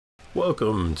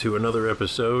Welcome to another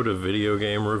episode of Video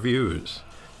Game Reviews.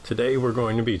 Today we're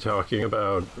going to be talking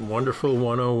about Wonderful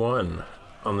 101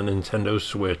 on the Nintendo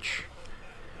Switch.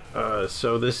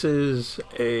 So this is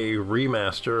a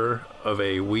remaster of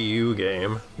a Wii U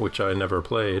game, which I never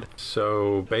played.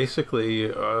 So basically,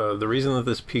 the reason that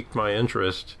this piqued my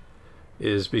interest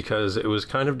is because it was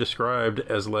kind of described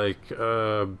as like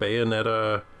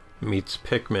Bayonetta meets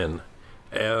Pikmin.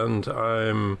 And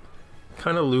I'm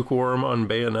kind of lukewarm on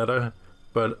Bayonetta,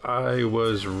 but I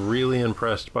was really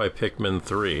impressed by Pikmin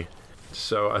 3.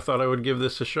 So I thought I would give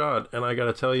this a shot, and I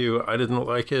gotta tell you, I didn't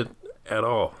like it at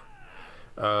all.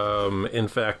 In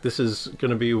fact, this is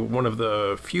going to be one of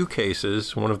the few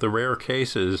cases, one of the rare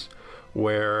cases,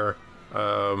 where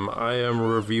I am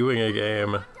reviewing a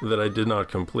game that I did not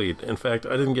complete. In fact,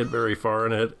 I didn't get very far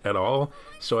in it at all,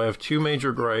 so I have two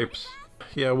major gripes.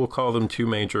 Yeah, we'll call them two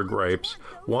major gripes.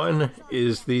 One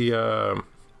is the,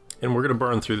 and we're going to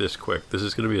burn through this quick. This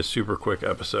is going to be a super quick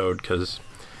episode because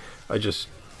I just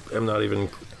am not even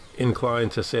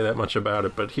inclined to say that much about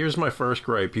it. But here's my first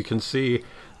gripe. You can see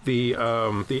the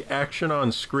action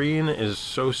on screen is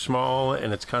so small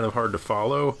and it's kind of hard to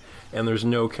follow, and there's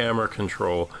no camera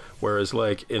control. Whereas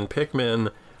like in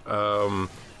Pikmin,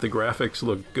 the graphics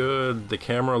look good, the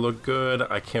camera looked good.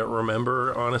 I can't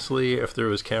remember, honestly, if there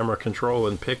was camera control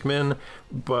in Pikmin,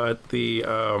 but the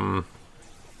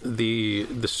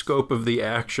scope of the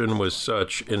action was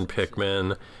such in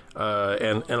Pikmin,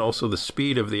 and also the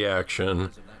speed of the action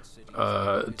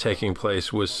taking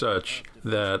place was such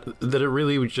that it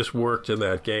really just worked in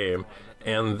that game.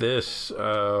 And this,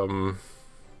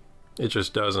 it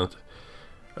just doesn't.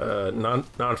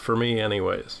 Not for me,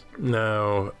 anyways.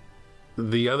 Now,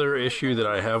 the other issue that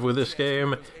I have with this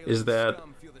game is that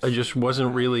I just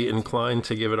wasn't really inclined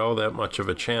to give it all that much of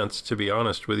a chance, to be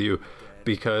honest with you,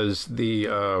 because the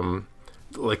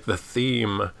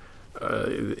theme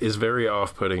is very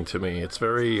off-putting to me. It's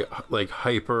very like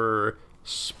hyper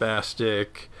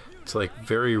spastic. It's like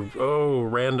very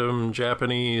random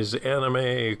Japanese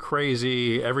anime,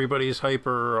 crazy, everybody's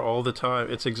hyper all the time.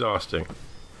 It's exhausting.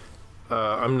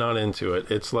 I'm not into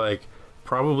it. It's like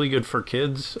probably good for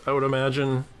kids, I would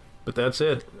imagine, but that's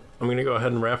it. I'm gonna go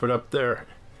ahead and wrap it up there.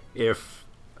 If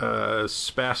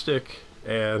spastic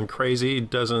and crazy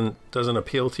doesn't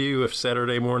appeal to you, if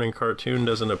Saturday morning cartoon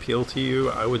doesn't appeal to you,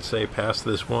 I would say pass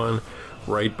this one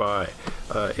right by.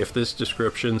 If this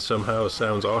description somehow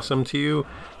sounds awesome to you,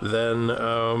 then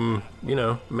you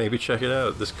know, maybe check it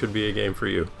out. This could be a game for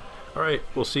you. All right,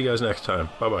 we'll see you guys next time.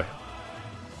 Bye bye.